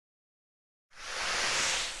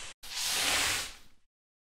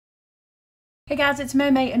Hey guys, it's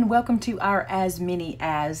Maymay and welcome to our As Many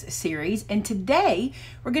As series. And today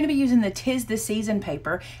we're going to be using the 'Tis the Season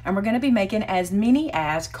paper and we're going to be making as many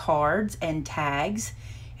as cards and tags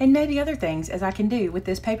and maybe other things as I can do with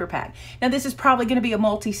this paper pack. Now this is probably going to be a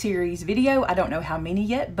multi-series video. I don't know how many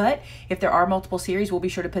yet, but if there are multiple series, we'll be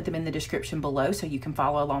sure to put them in the description below so you can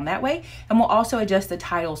follow along that way. And we'll also adjust the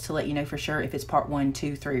titles to let you know for sure if it's part 1,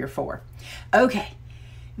 2, 3, or 4. Okay.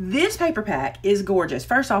 This paper pack is gorgeous.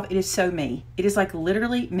 First off, it is so me. It is like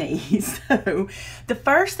literally me. So the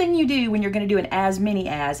first thing you do when you're going to do an as many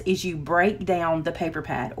as is you break down the paper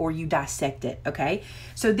pad or you dissect it, okay?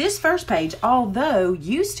 So this first page, although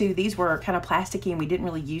used to these were kind of plasticky and we didn't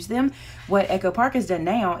really use them, what Echo Park has done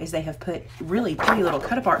now is they have put really pretty little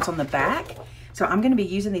cut-aparts on the back. So I'm going to be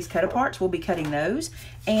using these cut-aparts. We'll be cutting those.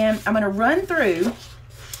 And I'm going to run through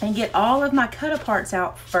and get all of my cut-aparts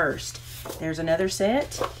out first. There's another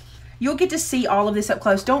set. You'll get to see all of this up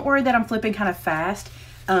close. Don't worry that I'm flipping kind of fast.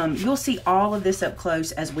 You'll see all of this up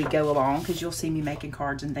close as we go along because you'll see me making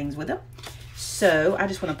cards and things with them. So I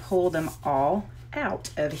just want to pull them all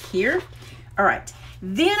out of here. All right.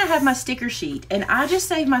 Then I have my sticker sheet, and I just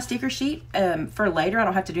saved my sticker sheet for later. I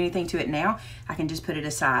don't have to do anything to it now. I can just put it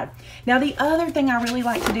aside. Now, the other thing I really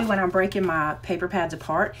like to do when I'm breaking my paper pads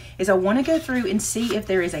apart is I want to go through and see if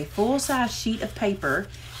there is a full-size sheet of paper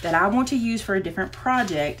that I want to use for a different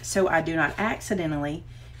project so I do not accidentally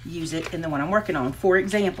use it in the one I'm working on. For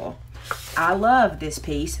example, I love this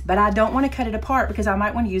piece, but I don't want to cut it apart because I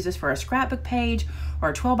might want to use this for a scrapbook page or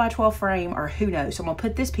a 12 by 12 frame or who knows. So I'm going to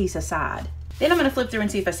put this piece aside. Then I'm going to flip through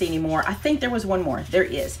and see if I see any more. I think there was one more. There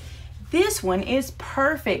is. This one is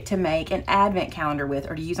perfect to make an advent calendar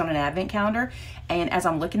with or to use on an advent calendar. And as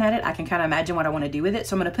I'm looking at it, I can kind of imagine what I want to do with it.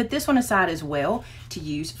 So I'm going to put this one aside as well to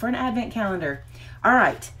use for an advent calendar. All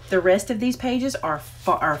right, the rest of these pages are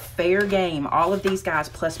fair game. All of these guys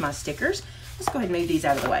plus my stickers. Let's go ahead and move these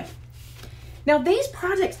out of the way. Now, these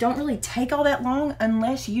projects don't really take all that long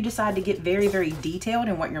unless you decide to get very, very detailed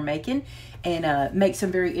in what you're making and make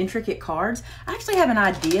some very intricate cards. I actually have an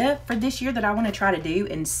idea for this year that I want to try to do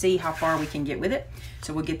and see how far we can get with it.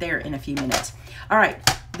 So we'll get there in a few minutes. All right,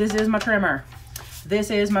 this is my trimmer.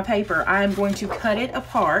 This is my paper. I am going to cut it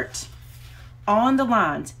apart on the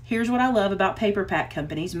lines. Here's what I love about paper pack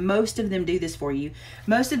companies. Most of them do this for you.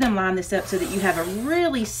 Most of them line this up so that you have a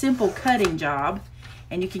really simple cutting job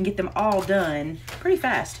and you can get them all done pretty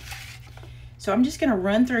fast. So I'm just gonna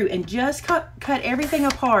run through and just cut everything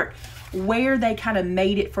apart where they kind of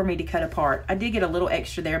made it for me to cut apart. I did get a little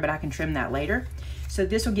extra there, but I can trim that later. So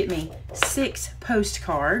this will get me 6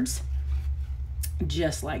 postcards,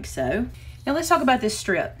 just like so. Now let's talk about this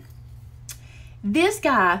strip. This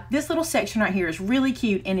guy, this little section right here is really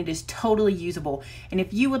cute and it is totally usable. And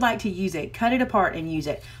if you would like to use it, cut it apart and use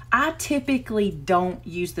it. I typically don't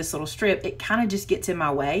use this little strip. It kind of just gets in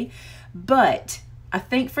my way. But I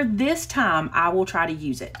think for this time, I will try to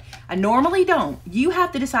use it. I normally don't. You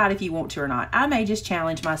have to decide if you want to or not. I may just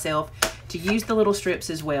challenge myself to use the little strips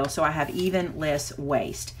as well so I have even less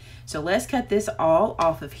waste. So let's cut this all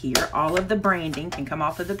off of here. All of the branding can come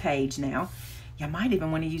off of the page now. I might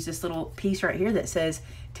even want to use this little piece right here that says,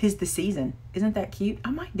 "'Tis the season." Isn't that cute? I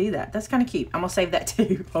might do that. That's kind of cute. I'm going to save that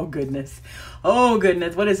too. Oh, goodness. Oh,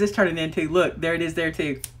 goodness. What is this turning into? Look, there it is there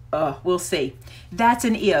too. We'll see. That's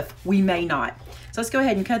an if. We may not. So let's go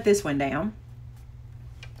ahead and cut this one down.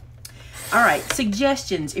 All right.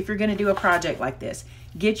 Suggestions if you're going to do a project like this.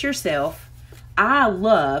 Get yourself,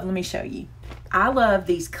 let me show you. I love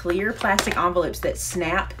these clear plastic envelopes that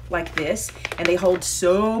snap like this and they hold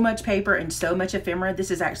so much paper and so much ephemera. This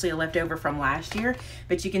is actually a leftover from last year,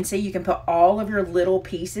 but you can see you can put all of your little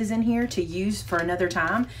pieces in here to use for another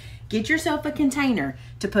time. Get yourself a container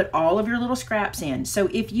to put all of your little scraps in. So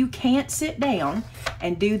if you can't sit down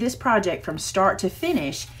and do this project from start to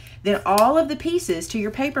finish, then all of the pieces to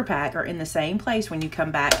your paper pack are in the same place when you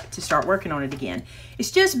come back to start working on it again.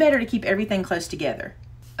 It's just better to keep everything close together.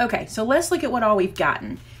 Okay, so let's look at what all we've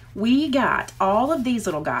gotten. We got all of these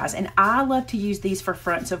little guys, and I love to use these for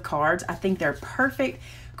fronts of cards. I think they're perfect,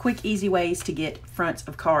 quick, easy ways to get fronts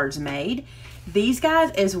of cards made. These guys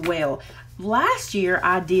as well. Last year,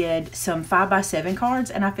 I did some 5x7 cards,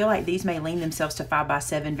 and I feel like these may lean themselves to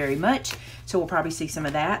 5x7 very much, so we'll probably see some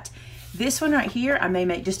of that. This one right here, I may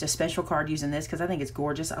make just a special card using this because I think it's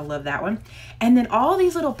gorgeous. I love that one. And then all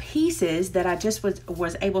these little pieces that I just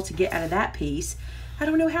was able to get out of that piece, I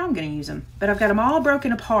don't know how I'm going to use them, but I've got them all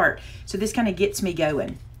broken apart. So this kind of gets me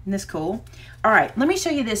going. Isn't this cool? All right, let me show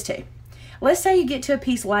you this too. Let's say you get to a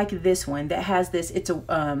piece like this one that has this, it's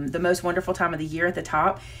the most wonderful time of the year at the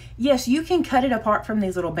top. Yes, you can cut it apart from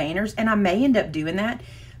these little banners, and I may end up doing that,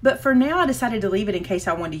 But for now, I decided to leave it in case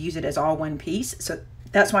I wanted to use it as all one piece. So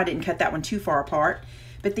that's why I didn't cut that one too far apart.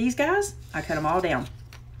 But these guys, I cut them all down.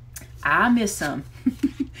 I missed some.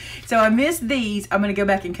 So I missed these. I'm gonna go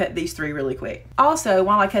back and cut these 3 really quick. Also,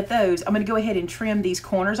 while I cut those, I'm gonna go ahead and trim these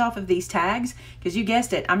corners off of these tags, because you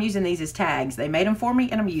guessed it, I'm using these as tags. They made them for me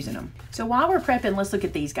and I'm using them. So while we're prepping, let's look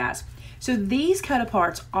at these guys. So these cut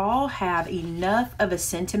aparts all have enough of a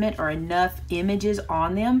sentiment or enough images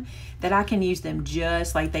on them that I can use them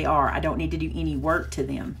just like they are. I don't need to do any work to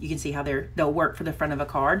them. You can see how they'll work for the front of a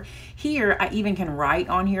card. Here, I even can write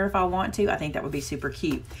on here if I want to. I think that would be super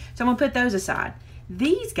cute. So I'm gonna put those aside.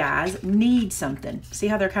 These guys need something. See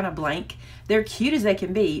how they're kind of blank? They're cute as they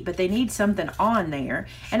can be, but they need something on there.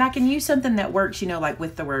 And I can use something that works, you know, like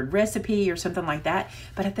with the word recipe or something like that.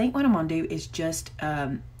 But I think what I'm gonna do is just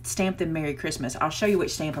stamp them Merry Christmas. I'll show you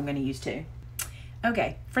which stamp I'm gonna use too.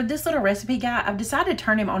 Okay, for this little recipe guy, I've decided to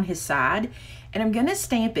turn him on his side, and I'm gonna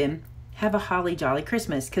stamp him Have a Holly Jolly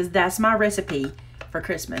Christmas, because that's my recipe for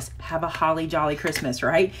Christmas. Have a holly jolly Christmas,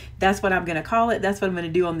 right? That's what I'm gonna call it. That's what I'm gonna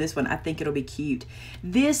do on this one. I think it'll be cute.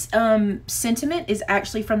 This sentiment is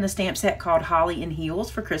actually from the stamp set called Holly and Heels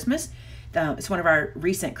for Christmas. It's one of our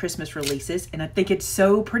recent Christmas releases, and I think it's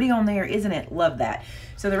so pretty on there, isn't it? Love that.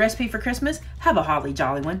 So the recipe for Christmas, have a holly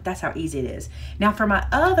jolly one. That's how easy it is. Now for my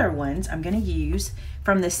other ones, I'm gonna use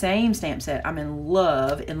from the same stamp set. I'm in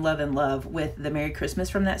love with the Merry Christmas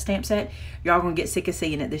from that stamp set. Y'all gonna get sick of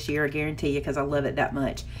seeing it this year, I guarantee you, because I love it that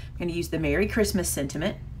much. I'm gonna use the Merry Christmas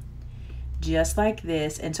sentiment, just like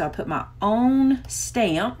this, and so I put my own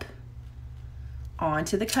stamp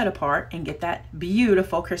onto the cut apart and get that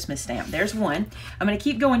beautiful Christmas stamp. There's one. I'm gonna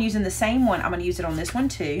keep going using the same one. I'm gonna use it on this one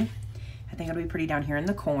too. I think it'll be pretty down here in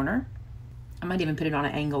the corner. I might even put it on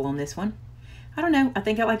an angle on this one. I don't know, I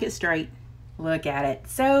think I like it straight. Look at it,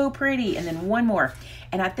 so pretty. And then one more.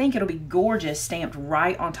 And I think it'll be gorgeous stamped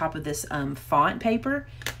right on top of this font paper,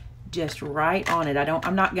 just right on it.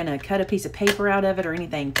 I'm not gonna cut a piece of paper out of it or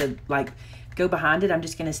anything to like go behind it. I'm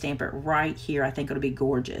just gonna stamp it right here. I think it'll be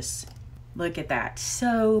gorgeous. Look at that,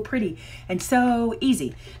 so pretty and so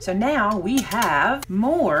easy. So now we have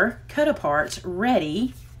more cut aparts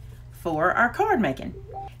ready for our card making.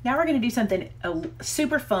 Now we're gonna do something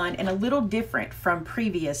super fun and a little different from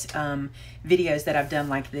previous videos that I've done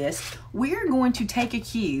like this. We're going to take a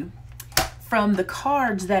cue from the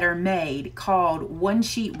cards that are made called One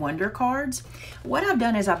Sheet Wonder cards. What I've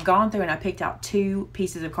done is I've gone through and I picked out 2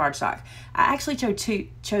 pieces of cardstock. I actually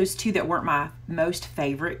chose two that weren't my most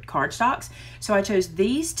favorite cardstocks. So I chose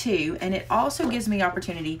these 2, and it also gives me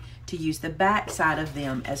opportunity to use the back side of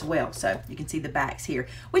them as well. So you can see the backs here,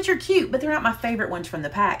 which are cute, but they're not my favorite ones from the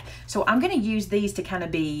pack. So I'm gonna use these to kind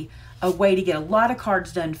of be a way to get a lot of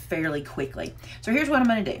cards done fairly quickly. So here's what I'm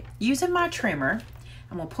gonna do. Using my trimmer,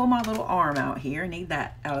 I'm gonna pull my little arm out here, need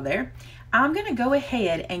that out of there. I'm gonna go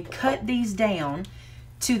ahead and cut these down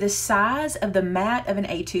to the size of the mat of an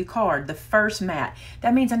A2 card, the first mat.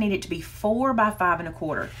 That means I need it to be 4 by 5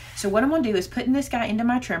 1/4. So what I'm gonna do is putting this guy into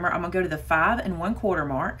my trimmer, I'm gonna go to the 5 1/4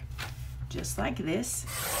 mark, just like this.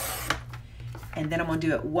 And then I'm gonna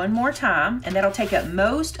do it one more time, and that'll take up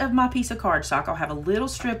most of my piece of cardstock. I'll have a little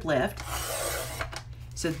strip left.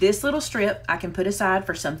 So this little strip I can put aside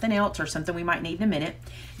for something else or something we might need in a minute.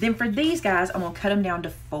 Then for these guys, I'm gonna cut them down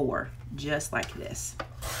to 4, just like this.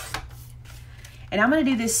 And I'm gonna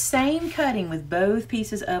do this same cutting with both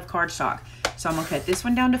pieces of cardstock. So I'm gonna cut this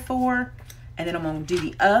one down to 4, and then I'm gonna do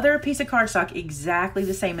the other piece of cardstock exactly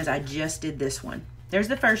the same as I just did this one. There's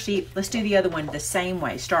the first sheet. Let's do the other one the same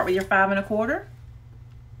way. Start with your 5 1/4.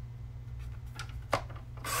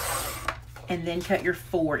 And then cut your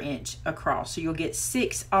 4-inch across. So you'll get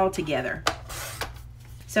 6 all together.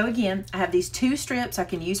 So again, I have these 2 strips I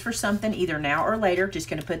can use for something either now or later. Just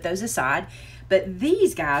gonna put those aside. But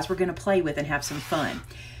these guys we're gonna play with and have some fun.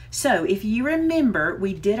 So if you remember,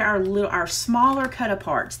 we did our smaller cut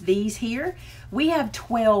aparts, these here. We have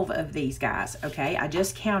 12 of these guys, okay? I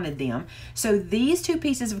just counted them. So these 2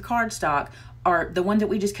 pieces of cardstock are the one that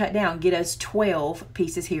we just cut down, get us 12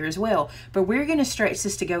 pieces here as well. But we're gonna stretch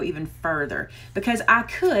this to go even further, because I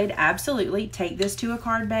could absolutely take this to a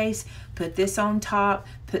card base, put this on top,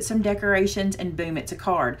 put some decorations, and boom, it's a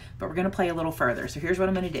card. But we're gonna play a little further. So here's what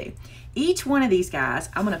I'm gonna do. Each one of these guys,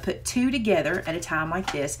 I'm gonna put 2 together at a time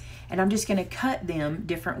like this, and I'm just gonna cut them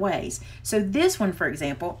different ways. So this one, for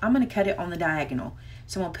example, I'm gonna cut it on the diagonal.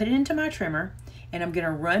 So I'm gonna put it into my trimmer, and I'm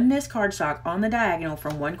gonna run this cardstock on the diagonal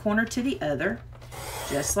from one corner to the other,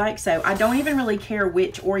 just like so. I don't even really care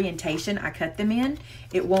which orientation I cut them in.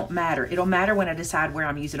 It won't matter. It'll matter when I decide where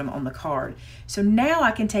I'm using them on the card. So now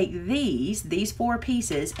I can take these 4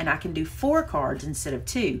 pieces, and I can do 4 cards instead of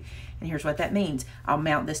 2. And here's what that means. I'll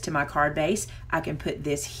mount this to my card base. I can put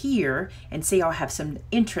this here and see I'll have some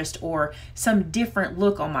interest or some different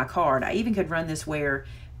look on my card. I even could run this where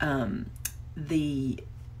the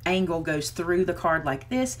angle goes through the card like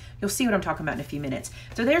this. You'll see what I'm talking about in a few minutes.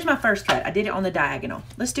 So there's my first cut. I did it on the diagonal.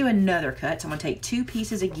 Let's do another cut. So I'm gonna take 2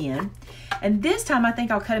 pieces again. And this time I think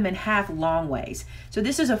I'll cut them in half long ways. So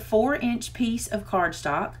this is a 4-inch piece of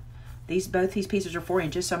cardstock. Both these pieces are 4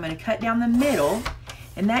 inches. So I'm gonna cut down the middle,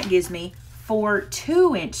 and that gives me 4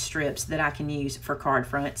 2-inch strips that I can use for card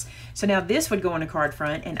fronts. So now this would go on a card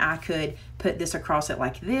front, and I could put this across it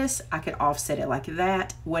like this. I could offset it like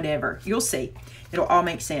that, whatever. You'll see. It'll all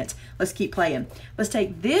make sense. Let's keep playing. Let's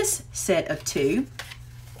take this set of 2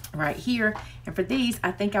 right here, and for these,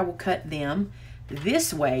 I think I will cut them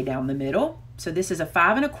this way down the middle. So this is a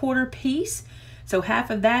 5 1/4 piece. So half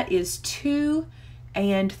of that is 2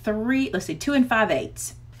 and 3, let's see, 2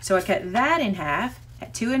 5/8. So I cut that in half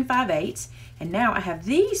at 2 5/8, and now I have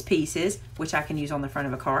these pieces, which I can use on the front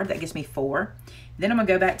of a card. That gives me 4. Then I'm gonna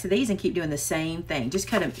go back to these and keep doing the same thing. Just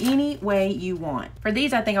cut them any way you want. For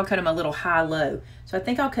these, I think I'll cut them a little high-low. So I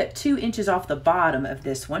think I'll cut 2 inches off the bottom of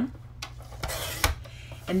this one.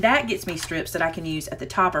 And that gets me strips that I can use at the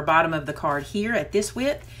top or bottom of the card here at this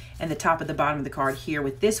width, and the top of the bottom of the card here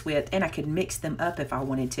with this width, and I could mix them up if I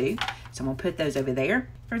wanted to. So I'm gonna put those over there.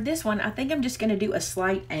 For this one, I think I'm just gonna do a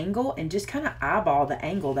slight angle and just kind of eyeball the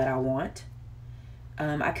angle that I want.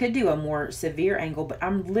 I could do a more severe angle, but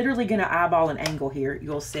I'm literally gonna eyeball an angle here.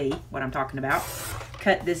 You'll see what I'm talking about.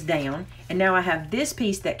 Cut this down, and now I have this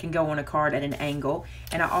piece that can go on a card at an angle,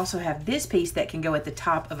 and I also have this piece that can go at the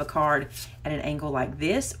top of a card at an angle like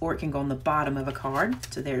this, or it can go on the bottom of a card.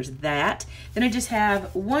 So there's that. Then I just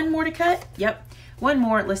have 1 more to cut. Yep, 1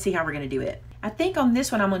 more. Let's see how we're gonna do it. I think on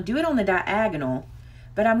this one, I'm gonna do it on the diagonal,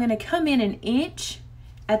 but I'm gonna come in 1 inch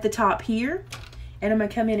at the top here, and I'm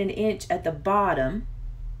gonna come in 1 inch at the bottom.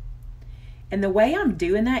 And the way I'm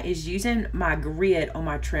doing that is using my grid on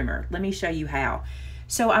my trimmer. Let me show you how.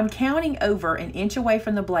 So I'm counting over 1 inch away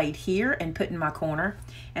from the blade here and putting my corner,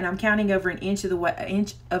 and I'm counting over 1 inch of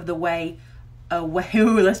the way away.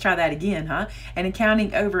 Ooh, let's try that again, huh? And I'm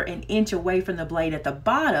counting over 1 inch away from the blade at the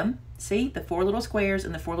bottom. See the 4 little squares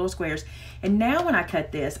and the 4 little squares. And now when I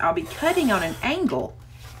cut this, I'll be cutting on an angle,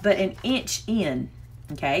 but 1 inch in.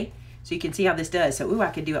 Okay. So you can see how this does. So, ooh, I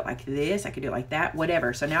could do it like this. I could do it like that,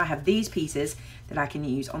 whatever. So now I have these pieces that I can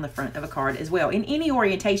use on the front of a card as well. In any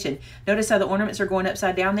orientation, notice how the ornaments are going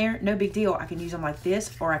upside down there? No big deal. I can use them like this,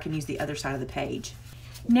 or I can use the other side of the page.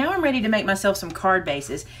 Now I'm ready to make myself some card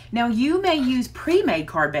bases. Now you may use pre-made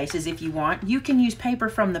card bases if you want. You can use paper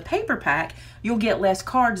from the paper pack. You'll get less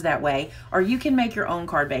cards that way. Or you can make your own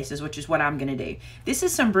card bases, which is what I'm gonna do. This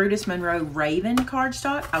is some Brutus Monroe Raven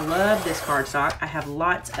cardstock. I love this cardstock. I have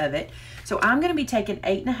lots of it. So I'm gonna be taking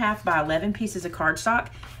 8.5 by 11 pieces of cardstock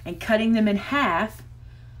and cutting them in half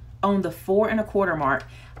on the 4 1/4 mark.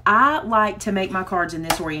 I like to make my cards in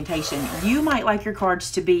this orientation. You might like your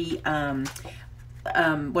cards to be,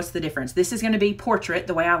 what's the difference? This is going to be portrait,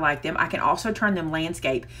 the way I like them. I can also turn them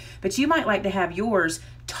landscape, but you might like to have yours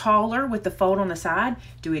taller with the fold on the side.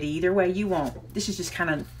 Do it either way you want. This is just kind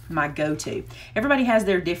of my go-to. Everybody has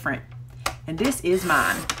their different, and this is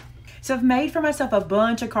mine. So I've made for myself a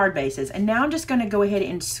bunch of card bases, and now I'm just going to go ahead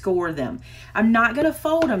and score them. I'm not going to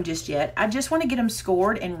fold them just yet. I just want to get them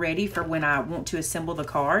scored and ready for when I want to assemble the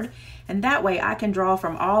card, and that way I can draw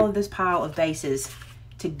from all of this pile of bases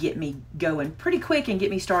to get me going pretty quick and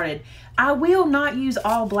get me started. I will not use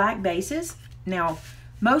all black bases. Now,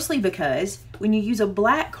 mostly because when you use a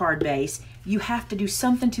black card base, you have to do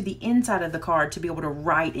something to the inside of the card to be able to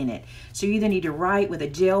write in it. So you either need to write with a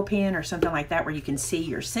gel pen or something like that where you can see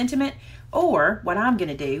your sentiment, or what I'm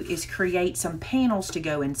gonna do is create some panels to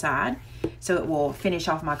go inside so it will finish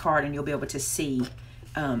off my card and you'll be able to see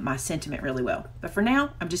my sentiment really well. But for now,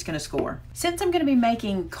 I'm just gonna score. Since I'm gonna be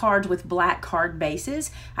making cards with black card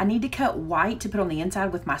bases, I need to cut white to put on the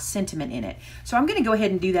inside with my sentiment in it. So I'm gonna go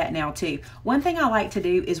ahead and do that now too. One thing I like to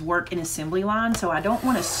do is work in assembly line, so I don't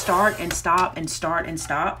wanna start and stop and start and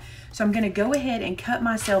stop. So I'm gonna go ahead and cut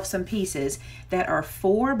myself some pieces that are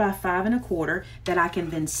 4 by 5 1/4 that I can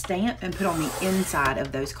then stamp and put on the inside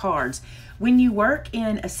of those cards. When you work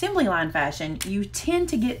in assembly line fashion, you tend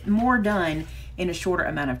to get more done in a shorter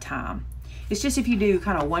amount of time. It's just if you do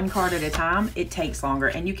kind of one card at a time, it takes longer,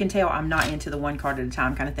 and you can tell I'm not into the one card at a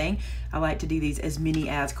time kind of thing. I like to do these as many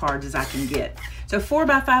as cards as I can get. So 4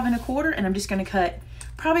 by 5 1/4, and I'm just gonna cut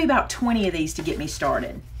probably about 20 of these to get me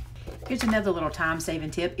started. Here's another little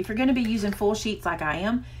time-saving tip. If you're gonna be using full sheets like I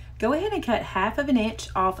am, go ahead and cut 1/2 inch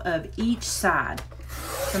off of each side.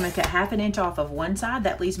 So I'm gonna cut 1/2 inch off of one side.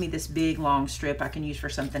 That leaves me this big long strip I can use for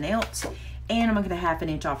something else. And I'm gonna cut 1/2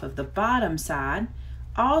 inch off of the bottom side,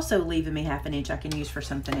 also leaving me 1/2 inch I can use for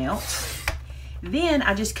something else. Then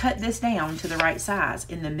I just cut this down to the right size.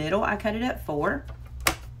 In the middle, I cut it at 4.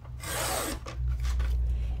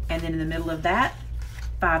 And then in the middle of that,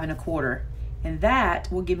 5 1/4. And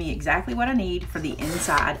that will give me exactly what I need for the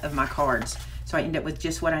inside of my cards. So I end up with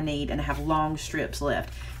just what I need and I have long strips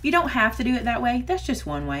left. You don't have to do it that way. That's just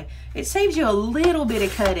one way. It saves you a little bit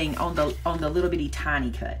of cutting on the little bitty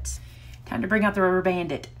tiny cuts. Time to bring out the rubber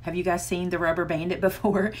bandit. Have you guys seen the rubber bandit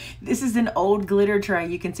before? This is an old glitter tray.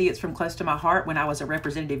 You can see it's from close to my heart when I was a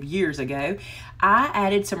representative years ago. I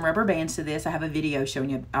added some rubber bands to this. I have a video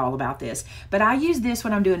showing you all about this. But I use this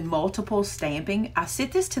when I'm doing multiple stamping. I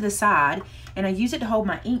sit this to the side and I use it to hold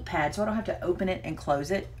my ink pad so I don't have to open it and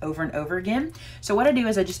close it over and over again. So what I do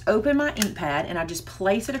is I just open my ink pad and I just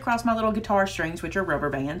place it across my little guitar strings, which are rubber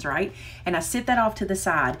bands, right? And I sit that off to the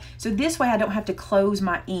side. So this way I don't have to close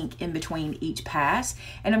my ink in between each pass.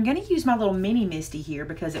 And I'm going to use my little mini Misty here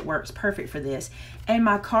because it works perfect for this. And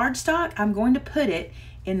my cardstock, I'm going to put it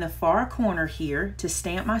in the far corner here to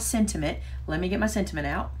stamp my sentiment. Let me get my sentiment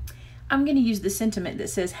out. I'm going to use the sentiment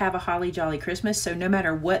that says "Have a Holly Jolly Christmas," so no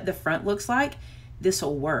matter what the front looks like, this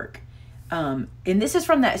will work. And this is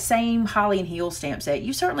from that same Holly and Heels stamp set.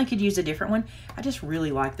 You certainly could use a different one. I just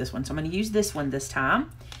really like this one, so I'm going to use this one this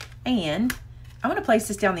time. And I'm going to place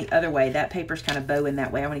this down the other way. That paper's kind of bowing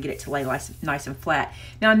that way. I want to get it to lay nice and flat.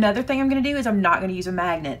 Now, another thing I'm going to do is I'm not going to use a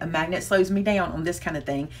magnet. A magnet slows me down on this kind of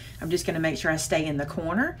thing. I'm just going to make sure I stay in the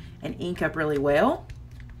corner and ink up really well.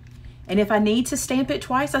 And if I need to stamp it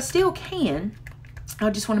twice, I still can. I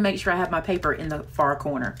just want to make sure I have my paper in the far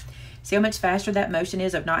corner. See how much faster that motion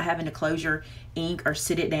is of not having to close your ink or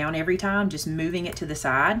sit it down every time, just moving it to the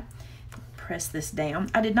side. Press this down.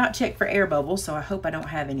 I did not check for air bubbles, so I hope I don't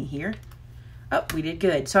have any here. Oh, we did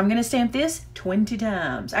good. So I'm going to stamp this 20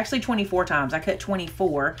 times. Actually, 24 times. I cut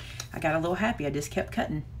 24. I got a little happy. I just kept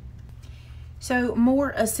cutting. So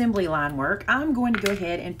more assembly line work. I'm going to go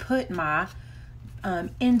ahead and put my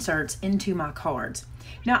inserts into my cards.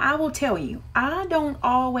 Now, I will tell you, I don't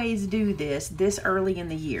always do this early in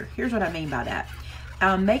the year. Here's what I mean by that.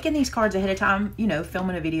 I'm making these cards ahead of time, you know,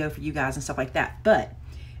 filming a video for you guys and stuff like that. But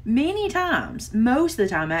many times, most of the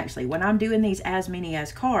time actually, when I'm doing these as many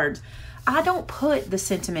as cards, I don't put the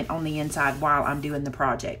sentiment on the inside while I'm doing the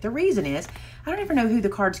project. The reason is I don't ever know who the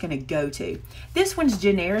card's going to go to. This one's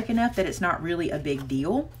generic enough that it's not really a big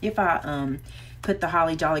deal if I put the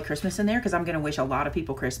Holly Jolly Christmas in there, because I'm going to wish a lot of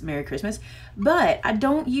people Merry Christmas. But I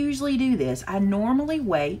don't usually do this. I normally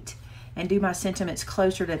wait and do my sentiments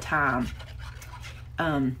closer to time.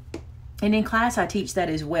 And in class, I teach that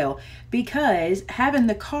as well, because having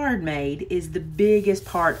the card made is the biggest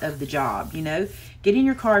part of the job. You know, getting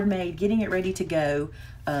your card made, getting it ready to go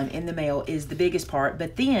in the mail is the biggest part.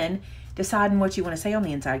 But then deciding what you want to say on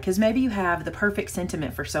the inside, because maybe you have the perfect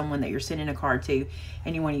sentiment for someone that you're sending a card to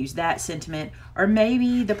and you want to use that sentiment, or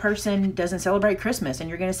maybe the person doesn't celebrate Christmas and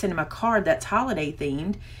you're going to send them a card that's holiday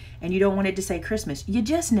themed and you don't want it to say Christmas. You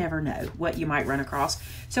just never know what you might run across.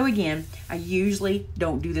 So again, I usually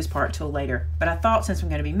don't do this part till later, but I thought since I'm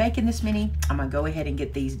going to be making this many, I'm going to go ahead and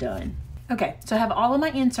get these done. Okay, so I have all of my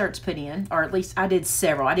inserts put in, or at least I did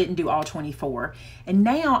several. I didn't do all 24. And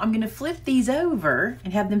now I'm going to flip these over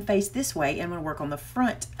and have them face this way, and I'm going to work on the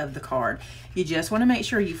front of the card. You just want to make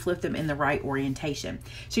sure you flip them in the right orientation.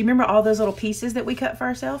 So you remember all those little pieces that we cut for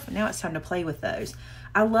ourselves? Now it's time to play with those.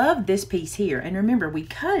 I love this piece here, and remember we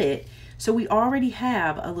cut it so we already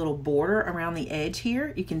have a little border around the edge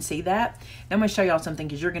here. You can see that. Now I'm going to show y'all something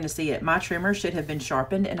because you're going to see it. My trimmer should have been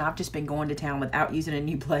sharpened, and I've just been going to town without using a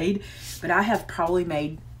new blade. But I have probably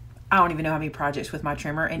made, I don't even know how many projects with my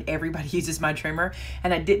trimmer, and everybody uses my trimmer,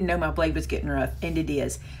 and I didn't know my blade was getting rough, and it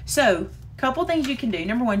is. So couple things you can do.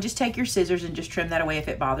 Number one, just take your scissors and just trim that away if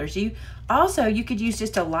it bothers you. Also, you could use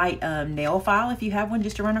just a light nail file if you have one,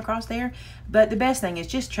 just to run across there. But the best thing is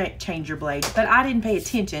just change your blade. But I didn't pay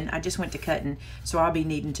attention. I just went to cutting, so I'll be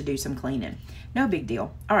needing to do some cleaning. No big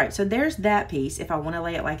deal. All right, so there's that piece if I want to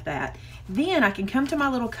lay it like that. Then I can come to my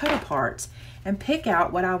little cut parts and pick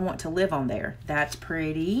out what I want to live on there. That's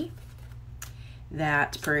pretty.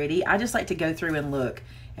 That's pretty. I just like to go through and look.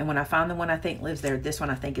 And when I find the one I think lives there, this one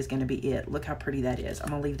I think is going to be it. Look how pretty that is. I'm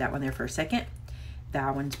going to leave that one there for a second.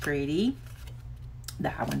 That one's pretty.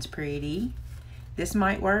 That one's pretty. This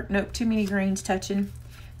might work. Nope, too many greens touching.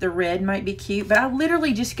 The red might be cute, but I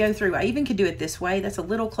literally just go through. I even could do it this way. That's a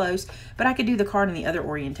little close, but I could do the card in the other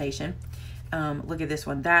orientation. Look at this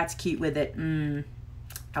one. That's cute with it.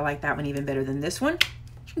 I like that one even better than this one.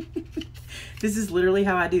 This is literally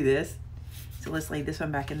how I do this. So let's lay this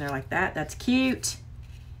one back in there like that. That's cute.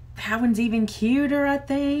 That one's even cuter, I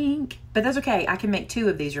think. But that's okay. I can make 2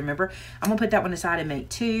 of these, remember? I'm going to put that one aside and make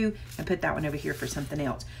 2 and put that one over here for something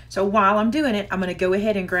else. So while I'm doing it, I'm going to go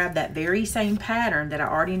ahead and grab that very same pattern that I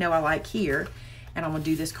already know I like here. And I'm going to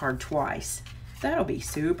do this card twice. That'll be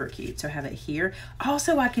super cute. So have it here.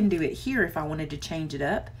 Also, I can do it here if I wanted to change it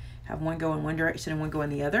up. Have one go in one direction and one go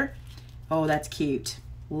in the other. Oh, that's cute.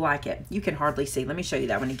 Like it. You can hardly see. Let me show you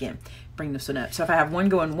that one again. Bring this one up. So if I have one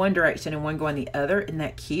go in one direction and one go in the other, isn't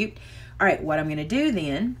that cute? All right, what I'm going to do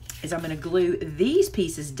then is I'm going to glue these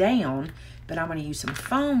pieces down, but I'm going to use some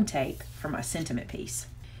foam tape for my sentiment piece.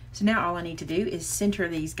 So now all I need to do is center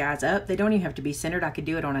these guys up. They don't even have to be centered. I could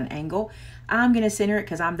do it on an angle. I'm going to center it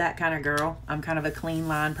because I'm that kind of girl. I'm kind of a clean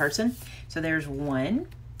line person. So there's one.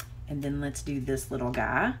 And then let's do this little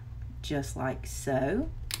guy just like so.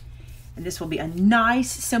 And this will be a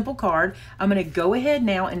nice, simple card. I'm going to go ahead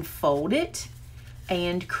now and fold it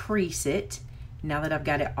and crease it. Now that I've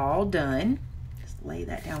got it all done, just lay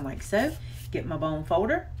that down like so. Get my bone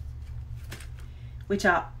folder, which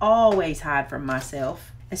I always hide from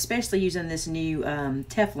myself, especially using this new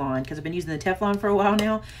Teflon, because I've been using the Teflon for a while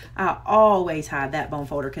now. I always hide that bone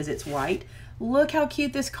folder because it's white. Look how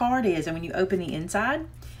cute this card is. And when you open the inside,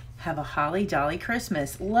 have a holly jolly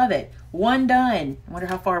Christmas. Love it. One done. Wonder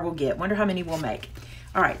how far we'll get. Wonder how many we'll make.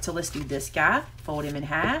 All right, so let's do this guy. Fold him in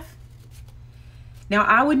half. Now,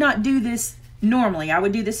 I would not do this normally. I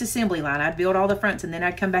would do this assembly line. I'd build all the fronts and then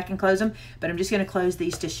I'd come back and close them, but I'm just going to close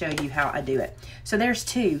these to show you how I do it. So there's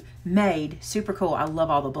 2 made. Super cool. I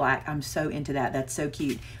love all the black. I'm so into that. That's so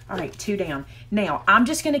cute. All right, 2 down. Now, I'm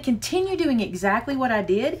just going to continue doing exactly what I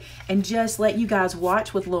did and just let you guys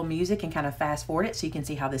watch with a little music and kind of fast forward it so you can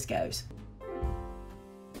see how this goes.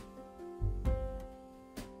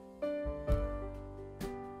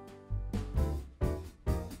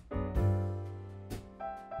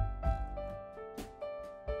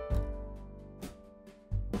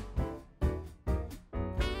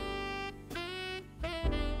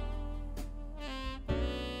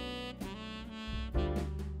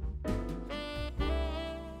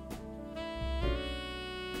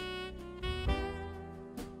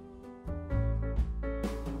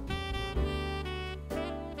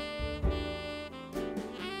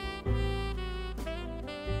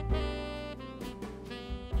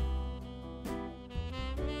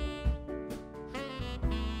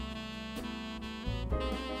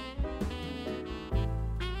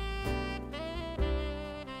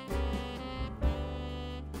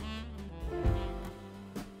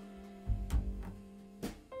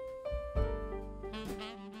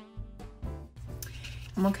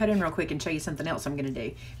 I'm gonna cut in real quick and show you something else I'm gonna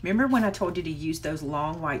do. Remember when I told you to use those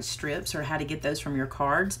long white strips or how to get those from your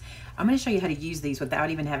cards? I'm gonna show you how to use these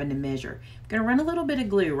without even having to measure. I'm gonna run a little bit of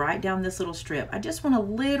glue right down this little strip. I just want a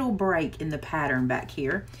little break in the pattern back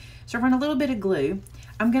here. So run a little bit of glue.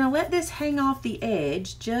 I'm gonna let this hang off the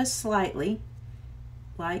edge just slightly,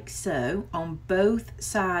 like so, on both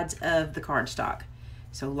sides of the cardstock.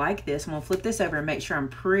 So like this. I'm gonna flip this over and make sure I'm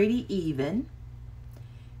pretty even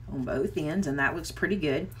on both ends, and that looks pretty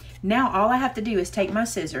good. Now all I have to do is take my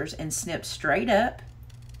scissors and snip straight up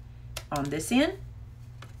on this end,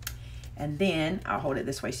 and then I'll hold it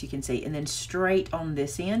this way so you can see, and then straight on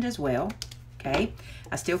this end as well. Okay,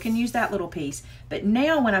 I still can use that little piece, but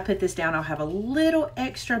now when I put this down, I'll have a little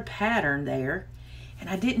extra pattern there, and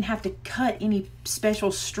I didn't have to cut any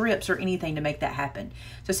special strips or anything to make that happen.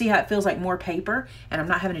 So see how it feels like more paper, and I'm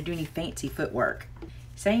not having to do any fancy footwork.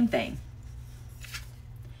 Same thing.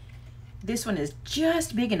 This one is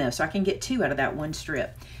just big enough so I can get 2 out of that one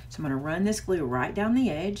strip. So I'm going to run this glue right down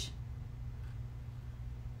the edge.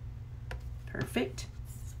 Perfect.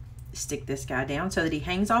 Stick this guy down so that he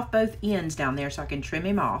hangs off both ends down there so I can trim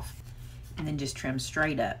him off. And then just trim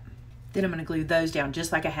straight up. Then I'm going to glue those down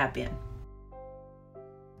just like I have been.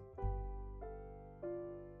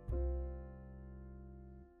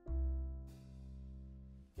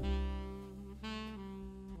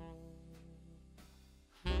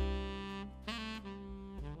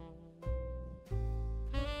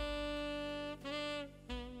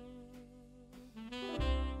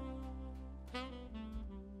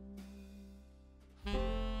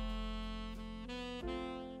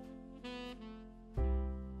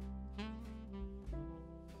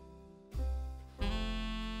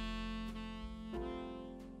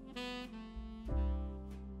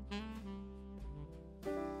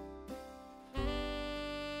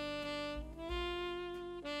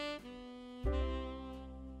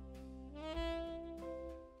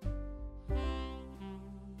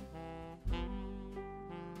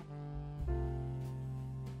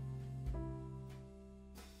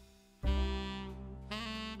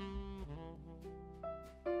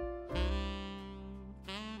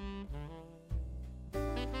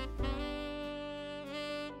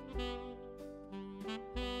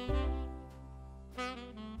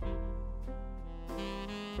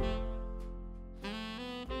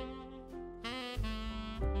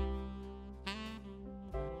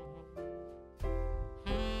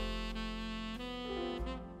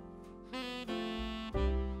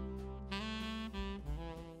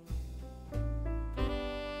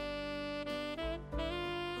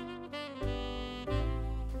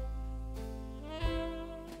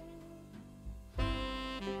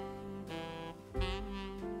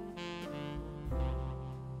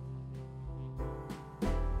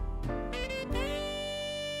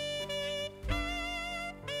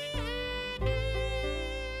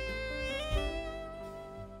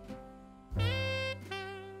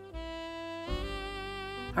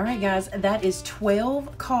 All right, guys, that is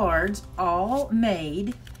 12 cards all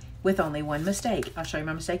made with only one mistake. I'll show you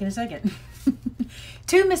my mistake in a second.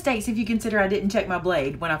 2 mistakes if you consider I didn't check my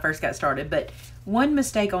blade when I first got started, but 1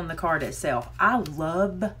 mistake on the card itself. I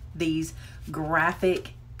love these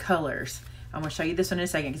graphic colors. I'm going to show you this one in a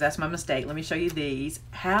second because that's my mistake. Let me show you these.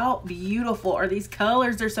 How beautiful are these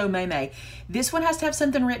colors? They're so Maymay. This one has to have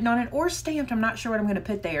something written on it or stamped. I'm not sure what I'm going to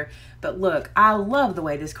put there. But look, I love the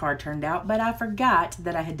way this card turned out, but I forgot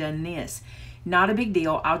that I had done this. Not a big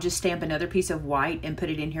deal. I'll just stamp another piece of white and put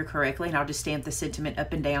it in here correctly, and I'll just stamp the sentiment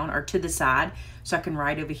up and down or to the side so I can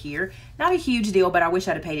write over here. Not a huge deal, but I wish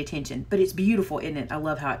I'd have paid attention. But it's beautiful, isn't it? I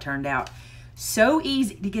love how it turned out. So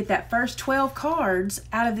easy to get that first 12 cards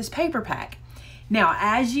out of this paper pack. Now,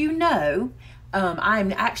 as you know,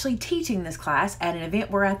 I'm actually teaching this class at an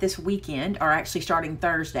event we're at this weekend, or actually starting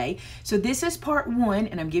Thursday. So this is part 1,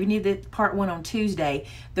 and I'm giving you the part 1 on Tuesday.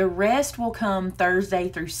 The rest will come Thursday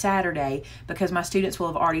through Saturday because my students will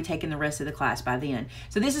have already taken the rest of the class by then.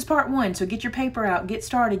 So this is part 1. So get your paper out, get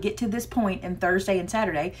started, get to this point, and Thursday and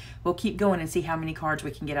Saturday we'll keep going and see how many cards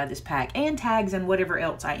we can get out of this pack, and tags and whatever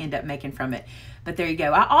else I end up making from it. But there you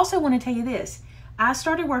go. I also want to tell you this. I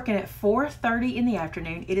started working at 4:30 in the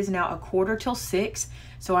afternoon. It is now 5:45,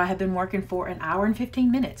 so I have been working for an hour and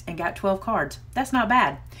 15 minutes and got 12 cards. That's not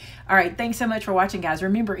bad. All right, thanks so much for watching, guys.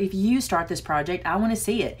 Remember, if you start this project, I want to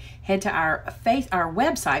see it. Head to our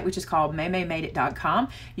website, which is called MaymayMadeIt.com.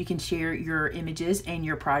 You can share your images and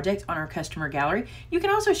your projects on our customer gallery. You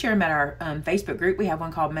can also share them at our Facebook group. We have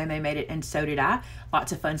one called Maymay Made It, and so did I.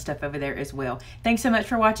 Lots of fun stuff over there as well. Thanks so much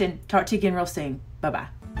for watching. Talk to you again real soon.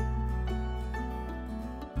 Bye-bye.